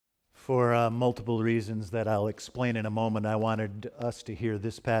For multiple reasons that I'll explain in a moment, I wanted us to hear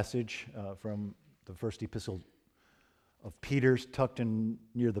this passage from the first epistle of Peter, tucked in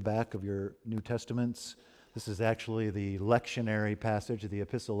near the back of your New Testaments. This is actually the lectionary passage, the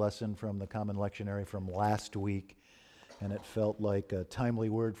epistle lesson from the Common Lectionary from last week, and it felt like a timely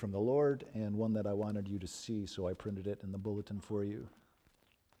word from the Lord and one that I wanted you to see, so I printed it in the bulletin for you.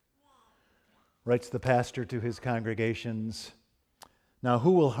 Writes the pastor to his congregations, "Now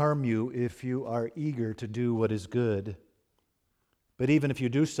who will harm you if you are eager to do what is good? But even if you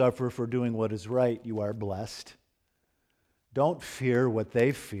do suffer for doing what is right, you are blessed. Don't fear what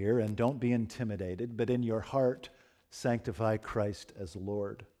they fear, and don't be intimidated, but in your heart sanctify Christ as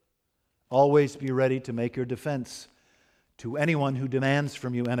Lord. Always be ready to make your defense to anyone who demands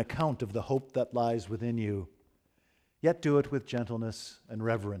from you an account of the hope that lies within you. Yet do it with gentleness and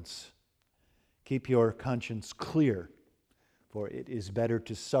reverence. Keep your conscience clear, for it is better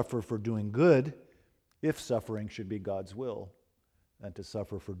to suffer for doing good, if suffering should be God's will, than to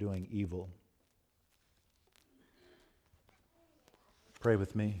suffer for doing evil." Pray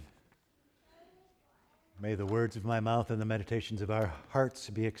with me. May the words of my mouth and the meditations of our hearts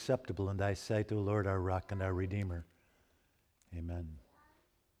be acceptable in thy sight, O Lord, our rock and our Redeemer. Amen.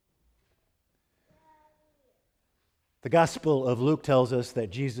 The Gospel of Luke tells us that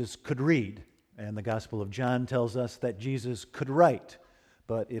Jesus could read, and the Gospel of John tells us that Jesus could write.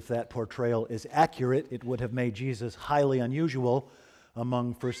 But if that portrayal is accurate, it would have made Jesus highly unusual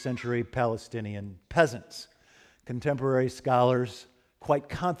among first-century Palestinian peasants. Contemporary scholars quite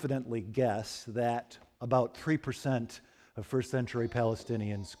confidently guess that about 3% of first-century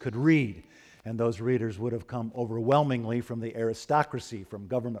Palestinians could read, and those readers would have come overwhelmingly from the aristocracy, from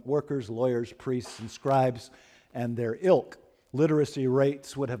government workers, lawyers, priests, and scribes, and their ilk. Literacy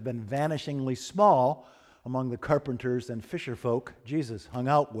rates would have been vanishingly small among the carpenters and fisherfolk Jesus hung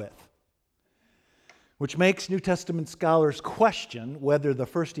out with. Which makes New Testament scholars question whether the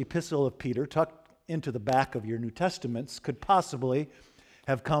first epistle of Peter, tucked into the back of your New Testaments, could possibly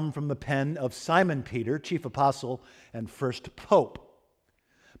have come from the pen of Simon Peter, chief apostle and first pope.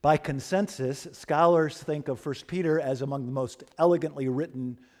 By consensus, scholars think of 1 Peter as among the most elegantly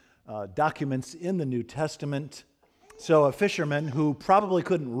written documents in the New Testament. So a fisherman who probably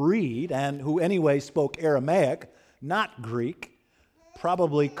couldn't read and who anyway spoke Aramaic, not Greek,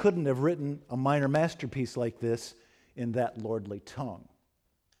 probably couldn't have written a minor masterpiece like this in that lordly tongue.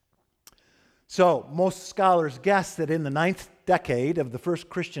 So most scholars guess that in the 9th decade of the first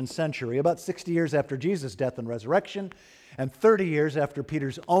Christian century, about 60 years after Jesus' death and resurrection, and 30 years after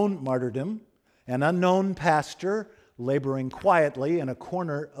Peter's own martyrdom, an unknown pastor laboring quietly in a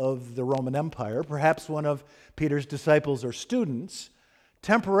corner of the Roman Empire, perhaps one of Peter's disciples or students,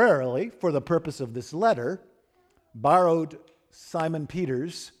 temporarily, for the purpose of this letter, borrowed Simon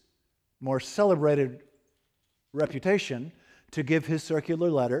Peter's more celebrated reputation to give his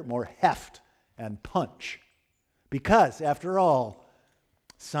circular letter more heft and punch. Because, after all,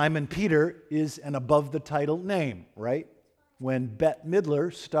 Simon Peter is an above-the-title name, right? When Bette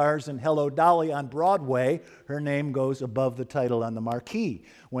Midler stars in Hello, Dolly on Broadway, her name goes above the title on the marquee.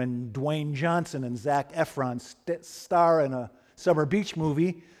 When Dwayne Johnson and Zac Efron star in a Summer Beach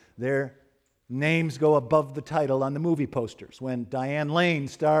movie, their names go above the title on the movie posters. When Diane Lane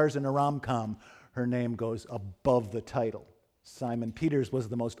stars in a rom-com, her name goes above the title. Simon Peter's was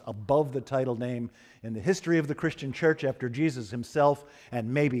the most above-the-title name in the history of the Christian church after Jesus himself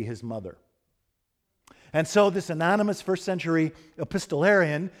and maybe his mother. And so this anonymous first-century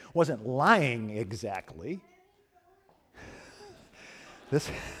epistolarian wasn't lying exactly.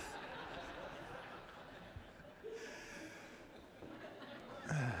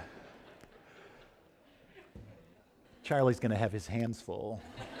 Charlie's going to have his hands full.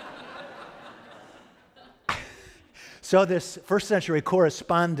 So this first-century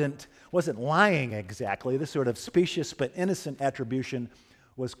correspondent wasn't lying exactly. This sort of specious but innocent attribution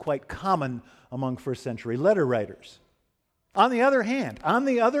was quite common among first-century letter writers. On the other hand,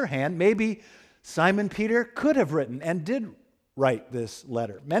 maybe Simon Peter could have written and did write this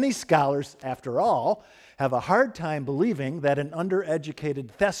letter. Many scholars, after all, have a hard time believing that an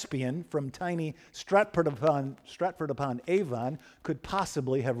undereducated thespian from tiny Stratford-upon-Avon could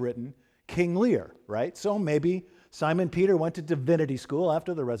possibly have written King Lear, right? So maybe Simon Peter went to divinity school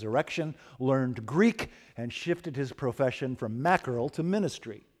after the resurrection, learned Greek, and shifted his profession from mackerel to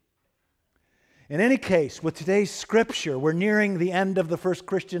ministry. In any case, with today's scripture, we're nearing the end of the first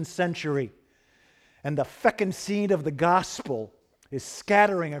Christian century, and the fecund seed of the gospel is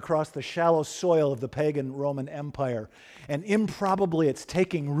scattering across the shallow soil of the pagan Roman Empire, and improbably it's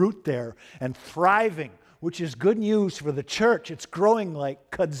taking root there and thriving which is good news for the church. It's growing like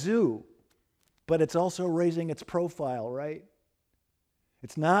kudzu, but it's also raising its profile, right?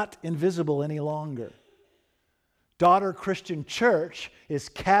 It's not invisible any longer. Daughter Christian Church is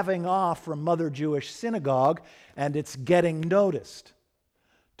calving off from Mother Jewish Synagogue, and it's getting noticed.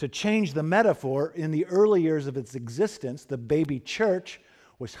 To change the metaphor, in the early years of its existence, the baby church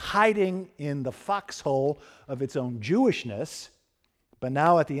was hiding in the foxhole of its own Jewishness, but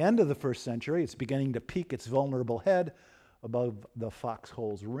now at the end of the first century, it's beginning to peek its vulnerable head above the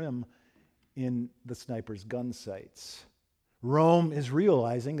foxhole's rim in the sniper's gun sights. Rome is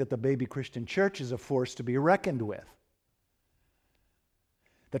realizing that the baby Christian church is a force to be reckoned with.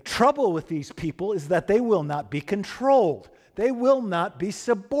 The trouble with these people is that they will not be controlled. They will not be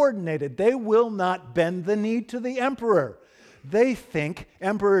subordinated. They will not bend the knee to the emperor. They think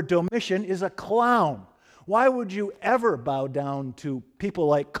Emperor Domitian is a clown. Why would you ever bow down to people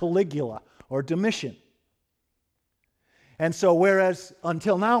like Caligula or Domitian? And so whereas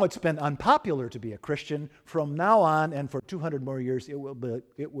until now it's been unpopular to be a Christian, from now on and for 200 more years it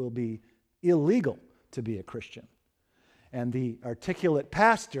will be illegal to be a Christian. And the articulate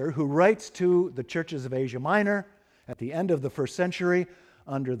pastor who writes to the churches of Asia Minor at the end of the first century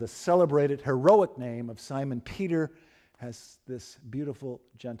under the celebrated heroic name of Simon Peter has this beautiful,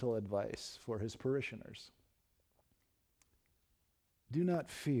 gentle advice for his parishioners. Do not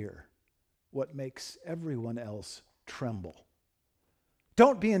fear what makes everyone else tremble.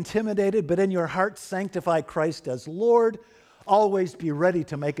 Don't be intimidated, but in your heart sanctify Christ as Lord. Always be ready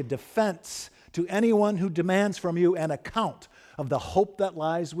to make a defense to anyone who demands from you an account of the hope that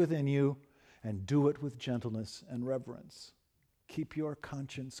lies within you, and do it with gentleness and reverence. Keep your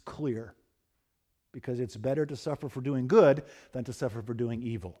conscience clear, because it's better to suffer for doing good than to suffer for doing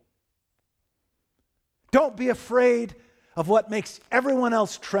evil. Don't be afraid of what makes everyone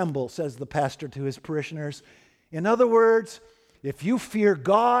else tremble, says the pastor to his parishioners. In other words, if you fear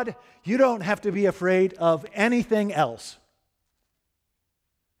God, you don't have to be afraid of anything else.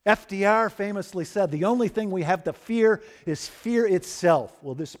 FDR famously said, the only thing we have to fear is fear itself.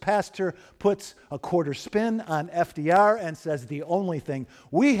 Well, this pastor puts a quarter spin on FDR and says the only thing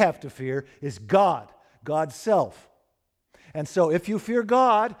we have to fear is God, God's self. And so if you fear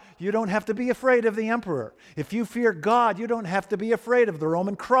God, you don't have to be afraid of the emperor. If you fear God, you don't have to be afraid of the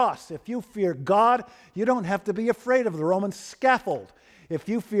Roman cross. If you fear God, you don't have to be afraid of the Roman scaffold. If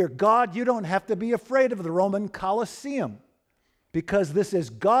you fear God, you don't have to be afraid of the Roman Colosseum. Because this is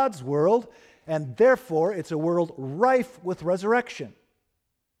God's world, and therefore it's a world rife with resurrection.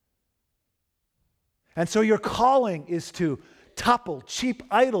 And so your calling is to topple cheap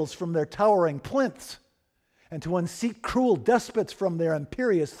idols from their towering plinths, and to unseat cruel despots from their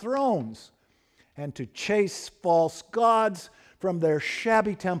imperious thrones, and to chase false gods from their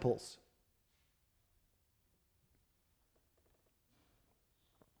shabby temples.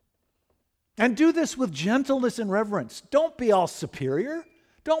 And do this with gentleness and reverence. Don't be all superior.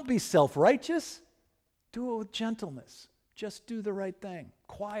 Don't be self-righteous. Do it with gentleness. Just do the right thing,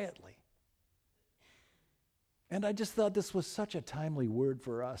 quietly. And I just thought this was such a timely word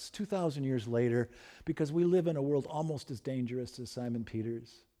for us 2,000 years later, because we live in a world almost as dangerous as Simon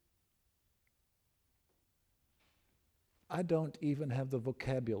Peter's. I don't even have the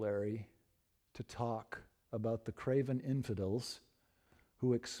vocabulary to talk about the craven infidels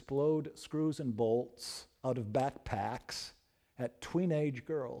who explode screws and bolts out of backpacks at tween-age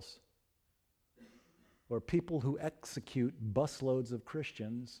girls, or people who execute busloads of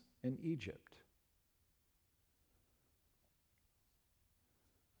Christians in Egypt.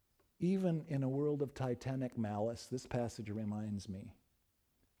 Even in a world of titanic malice, this passage reminds me,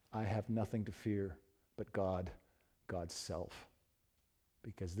 I have nothing to fear but God, God's self,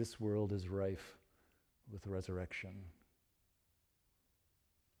 because this world is rife with resurrection.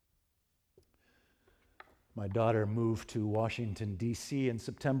 My daughter moved to Washington, D.C. in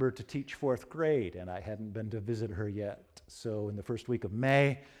September to teach fourth grade, and I hadn't been to visit her yet. So in the first week of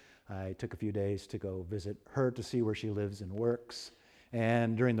May, I took a few days to go visit her to see where she lives and works.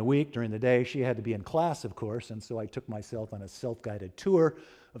 And during the week, during the day, she had to be in class, of course, and so I took myself on a self-guided tour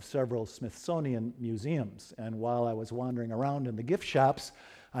of several Smithsonian museums. And while I was wandering around in the gift shops,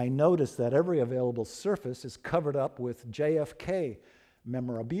 I noticed that every available surface is covered up with JFK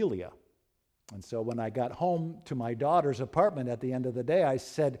memorabilia. And so when I got home to my daughter's apartment at the end of the day, I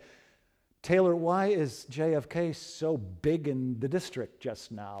said, Taylor, why is JFK so big in the district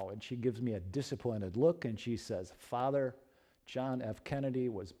just now? And she gives me a disappointed look, and she says, Father, John F. Kennedy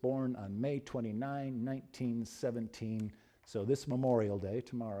was born on May 29, 1917, so this Memorial Day,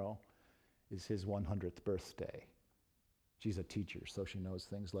 tomorrow, is his 100th birthday. She's a teacher, so she knows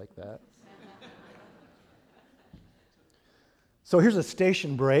things like that. So here's a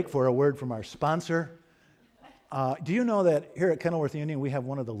station break for a word from our sponsor. Do you know that here at Kenilworth Union we have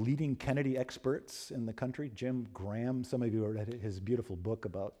one of the leading Kennedy experts in the country, Jim Graham? Some of you have read his beautiful book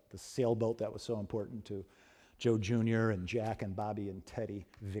about the sailboat that was so important to Joe Jr. and Jack and Bobby and Teddy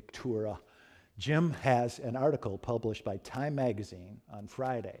Victoria. Jim has an article published by Time Magazine on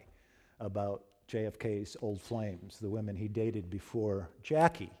Friday about JFK's old flames, the women he dated before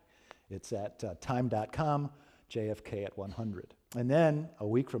Jackie. It's at time.com, JFK at 100. And then a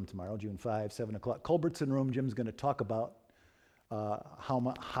week from tomorrow, June 5, 7 o'clock, Culbertson Room, Jim's going to talk about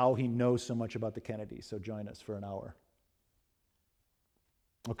how he knows so much about the Kennedys. So join us for an hour.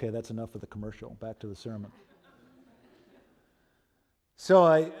 Okay, that's enough of the commercial. Back to the sermon. So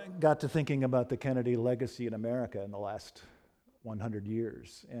I got to thinking about the Kennedy legacy in America in the last 100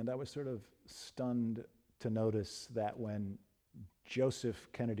 years. And I was sort of stunned to notice that when Joseph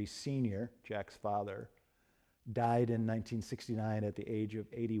Kennedy Sr., Jack's father, died in 1969 at the age of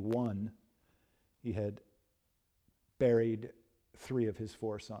 81, he had buried 3 of his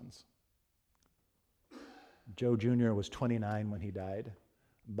 4 sons. Joe Jr. was 29 when he died,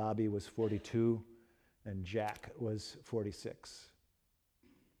 Bobby was 42, and Jack was 46.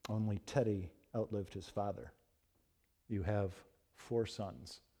 Only Teddy outlived his father. You have 4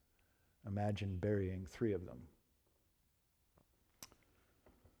 sons. Imagine burying 3 of them.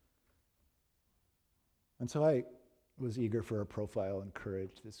 And so I was eager for a profile in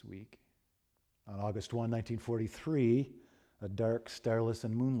courage this week. On August 1, 1943, a dark, starless,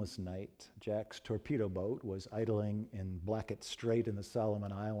 and moonless night, Jack's torpedo boat was idling in Blackett Strait in the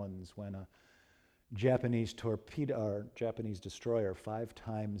Solomon Islands when a Japanese destroyer 5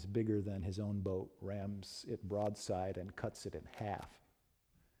 times bigger than his own boat rams it broadside and cuts it in half.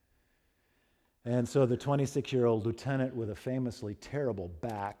 And so the 26-year-old lieutenant with a famously terrible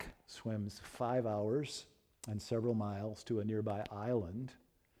back swims 5 hours and several miles to a nearby island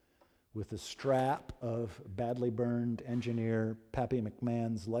with the strap of badly burned engineer Pappy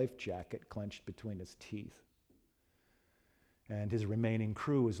McMahon's life jacket clenched between his teeth. And his remaining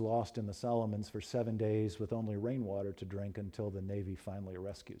crew was lost in the Solomons for 7 days with only rainwater to drink until the Navy finally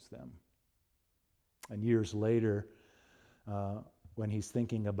rescues them. And years later, when he's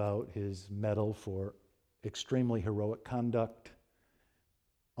thinking about his medal for extremely heroic conduct,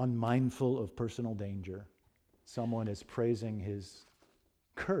 unmindful of personal danger, someone is praising his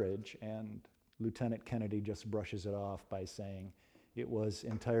courage, and Lieutenant Kennedy just brushes it off by saying, "It was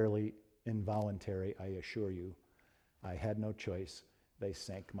entirely involuntary, I assure you. I had no choice. They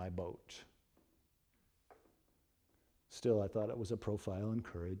sank my boat." Still, I thought it was a profile in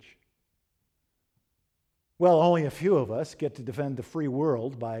courage. Well, only a few of us get to defend the free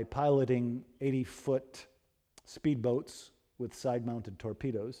world by piloting 80-foot speedboats with side-mounted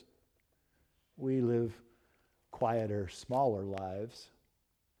torpedoes. We live quieter, smaller lives.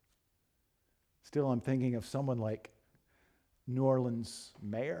 Still, I'm thinking of someone like New Orleans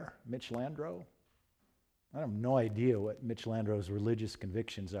Mayor Mitch Landrieu. I have no idea what Mitch Landrieu's religious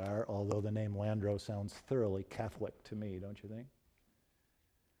convictions are, although the name Landrieu sounds thoroughly Catholic to me, don't you think?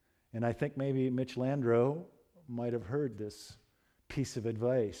 And I think maybe Mitch Landrieu might have heard this piece of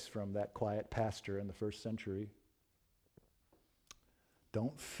advice from that quiet pastor in the first century.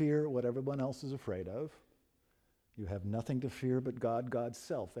 Don't fear what everyone else is afraid of. You have nothing to fear but God, God's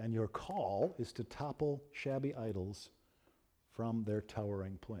self, and your call is to topple shabby idols from their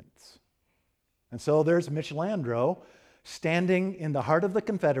towering plinths. And so there's Mitch Landrieu standing in the heart of the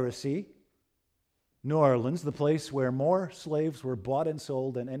Confederacy, New Orleans, the place where more slaves were bought and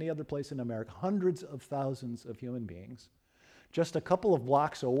sold than any other place in America, hundreds of thousands of human beings, just a couple of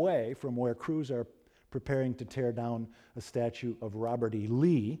blocks away from where crews are preparing to tear down a statue of Robert E.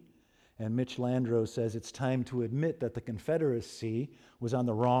 Lee. And Mitch Landrieu says it's time to admit that the Confederacy was on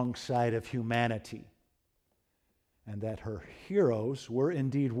the wrong side of humanity, and that her heroes were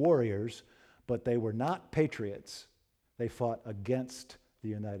indeed warriors, but they were not patriots. They fought against the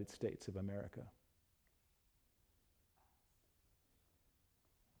United States of America.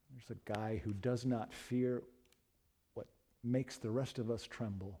 There's a guy who does not fear what makes the rest of us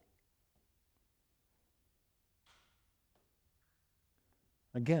tremble.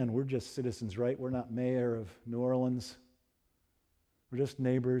 Again, we're just citizens, right? We're not mayor of New Orleans. We're just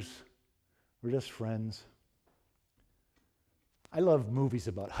neighbors. We're just friends. I love movies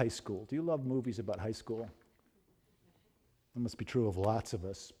about high school. Do you love movies about high school? That must be true of lots of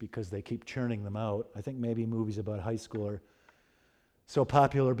us because they keep churning them out. I think maybe movies about high school are so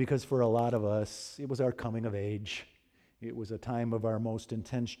popular because for a lot of us, it was our coming of age. It was a time of our most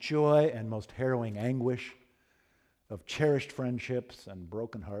intense joy and most harrowing anguish, of cherished friendships and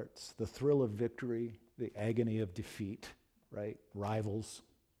broken hearts, the thrill of victory, the agony of defeat. right? Rivals,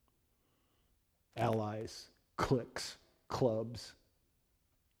 allies, cliques, clubs.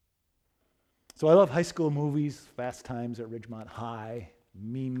 So I love high school movies, Fast Times at Ridgemont High,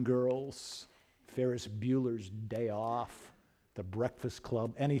 Mean Girls, Ferris Bueller's Day Off, The Breakfast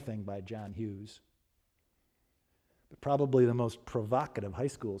Club, anything by John Hughes. But probably the most provocative high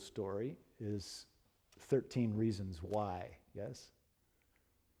school story is 13 Reasons Why, yes?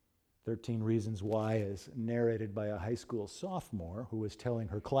 13 Reasons Why is narrated by a high school sophomore who was telling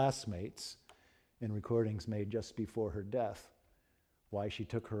her classmates in recordings made just before her death why she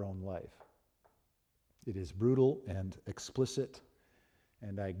took her own life. It is brutal and explicit,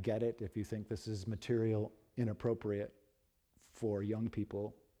 and I get it if you think this is material inappropriate for young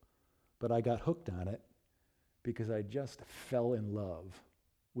people, but I got hooked on it because I just fell in love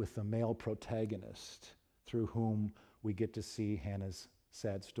with the male protagonist through whom we get to see Hannah's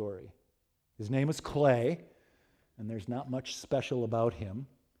sad story. His name is Clay, and there's not much special about him.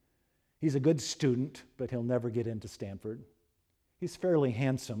 He's a good student, but he'll never get into Stanford. He's fairly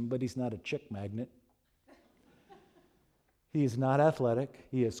handsome, but he's not a chick magnet. He is not athletic.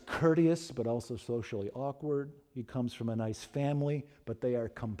 He is courteous, but also socially awkward. He comes from a nice family, but they are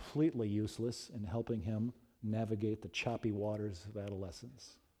completely useless in helping him navigate the choppy waters of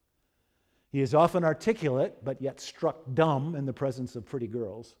adolescence. He is often articulate, but yet struck dumb in the presence of pretty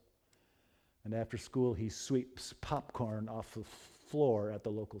girls. And after school, he sweeps popcorn off the floor at the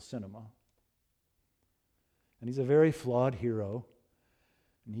local cinema. And he's a very flawed hero,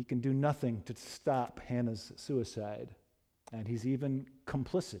 and he can do nothing to stop Hannah's suicide. And he's even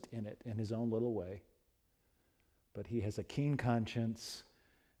complicit in it in his own little way. But he has a keen conscience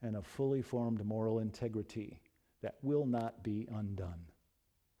and a fully formed moral integrity that will not be undone.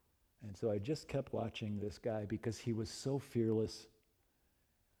 And so I just kept watching this guy because he was so fearless.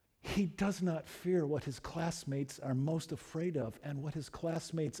 He does not fear what his classmates are most afraid of, and what his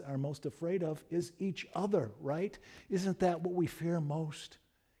classmates are most afraid of is each other, right? Isn't that what we fear most?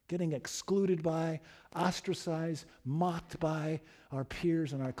 Getting excluded by, ostracized, mocked by our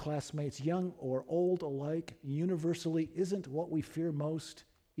peers and our classmates, young or old alike, universally, isn't what we fear most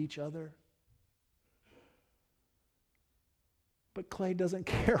each other? But Clay doesn't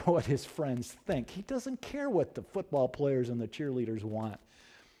care what his friends think. He doesn't care what the football players and the cheerleaders want.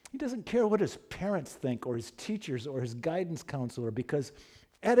 He doesn't care what his parents think or his teachers or his guidance counselor, because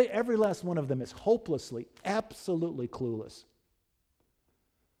every last one of them is hopelessly, absolutely clueless.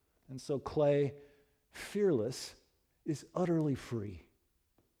 And so Clay, fearless, is utterly free.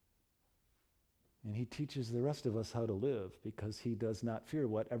 And he teaches the rest of us how to live because he does not fear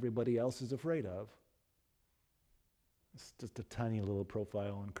what everybody else is afraid of. It's just a tiny little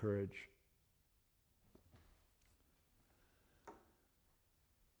profile on courage.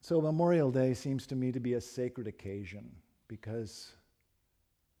 So Memorial Day seems to me to be a sacred occasion because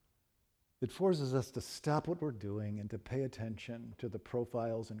it forces us to stop what we're doing and to pay attention to the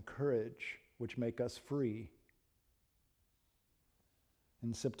profiles and courage which make us free.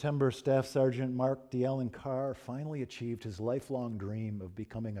 In September, Staff Sergeant Mark DeAllen Carr finally achieved his lifelong dream of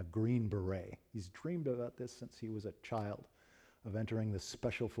becoming a Green Beret. He's dreamed about this since he was a child, of entering the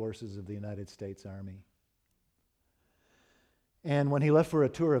Special Forces of the United States Army. And when he left for a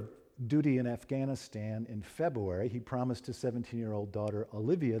tour of duty in Afghanistan in February, he promised his 17-year-old daughter,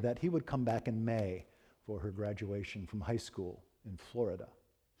 Olivia, that he would come back in May for her graduation from high school in Florida.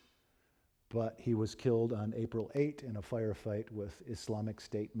 But he was killed on April 8 in a firefight with Islamic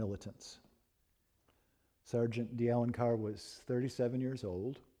State militants. Sergeant DeAllen Carr was 37 years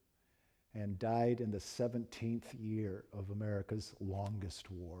old and died in the 17th year of America's longest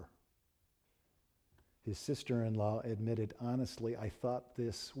war. His sister-in-law admitted, honestly, I thought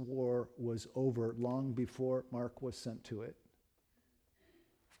this war was over long before Mark was sent to it.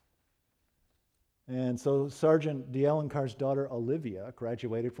 And so Sergeant DeAllen Carr's daughter, Olivia,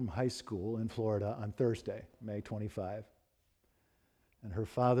 graduated from high school in Florida on Thursday, May 25. And her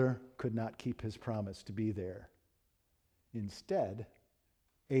father could not keep his promise to be there. Instead,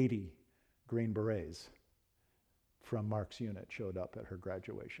 80 Green Berets from Mark's unit showed up at her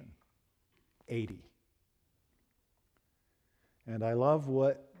graduation. 80. And I love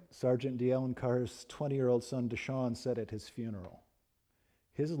what Sergeant DeAllen Carr's 20-year-old son, Deshaun, said at his funeral.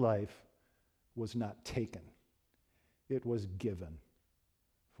 His life was not taken. It was given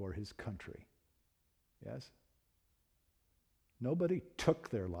for his country. Yes? Nobody took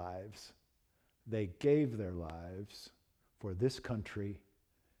their lives. They gave their lives for this country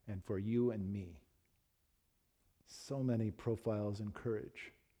and for you and me. So many profiles and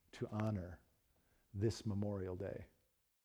courage to honor this Memorial Day.